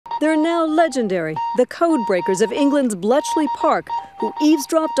They're now legendary, the code breakers of England's Bletchley Park, who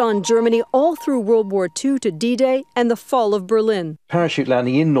eavesdropped on Germany all through World War II to D-Day and the fall of Berlin. Parachute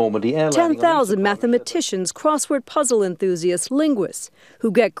landing in Normandy, 10,000 mathematicians, crossword puzzle enthusiasts, linguists, who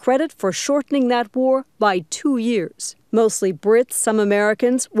get credit for shortening that war by 2 years. Mostly Brits, some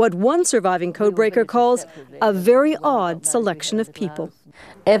Americans, what one surviving codebreaker calls a very odd selection of people.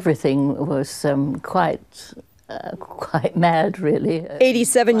 Everything was quite mad, really.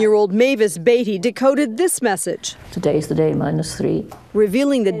 87-year-old Mavis Beatty decoded this message. Today's the day -3.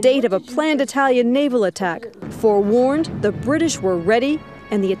 Revealing the date of a planned Italian naval attack. Forewarned, the British were ready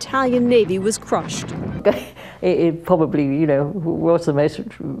and the Italian Navy was crushed. It probably, you know, was the most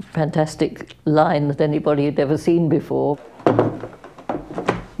fantastic line that anybody had ever seen before.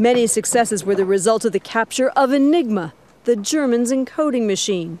 Many successes were the result of the capture of Enigma, the Germans' encoding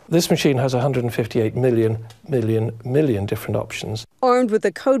machine. This machine has 158 million different options. Armed with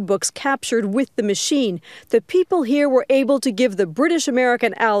the code books captured with the machine, the people here were able to give the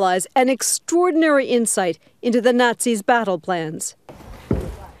British-American allies an extraordinary insight into the Nazis' battle plans.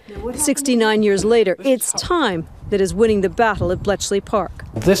 69 years later, it's time that is winning the battle at Bletchley Park.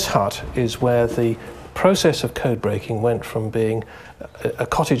 This hut is where the process of code breaking went from being a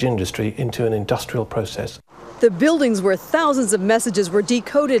cottage industry into an industrial process. The buildings where thousands of messages were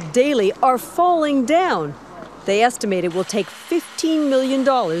decoded daily are falling down. They estimate it will take $15 million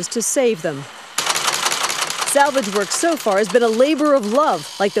to save them. Salvage work so far has been a labor of love,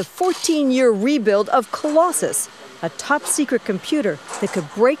 like the 14-year rebuild of Colossus, a top-secret computer that could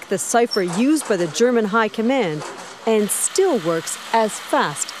break the cipher used by the German High Command and still works as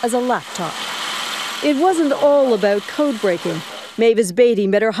fast as a laptop. It wasn't all about code breaking. Mavis Beatty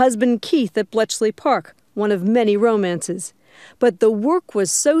met her husband Keith at Bletchley Park, one of many romances. But the work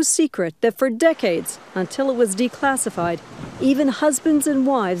was so secret that for decades, until it was declassified, even husbands and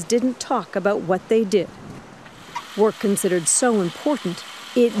wives didn't talk about what they did. Work considered so important,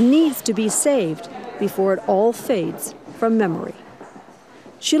 it needs to be saved before it all fades from memory.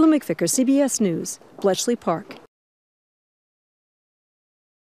 Sheila MacVicar, CBS News, Bletchley Park.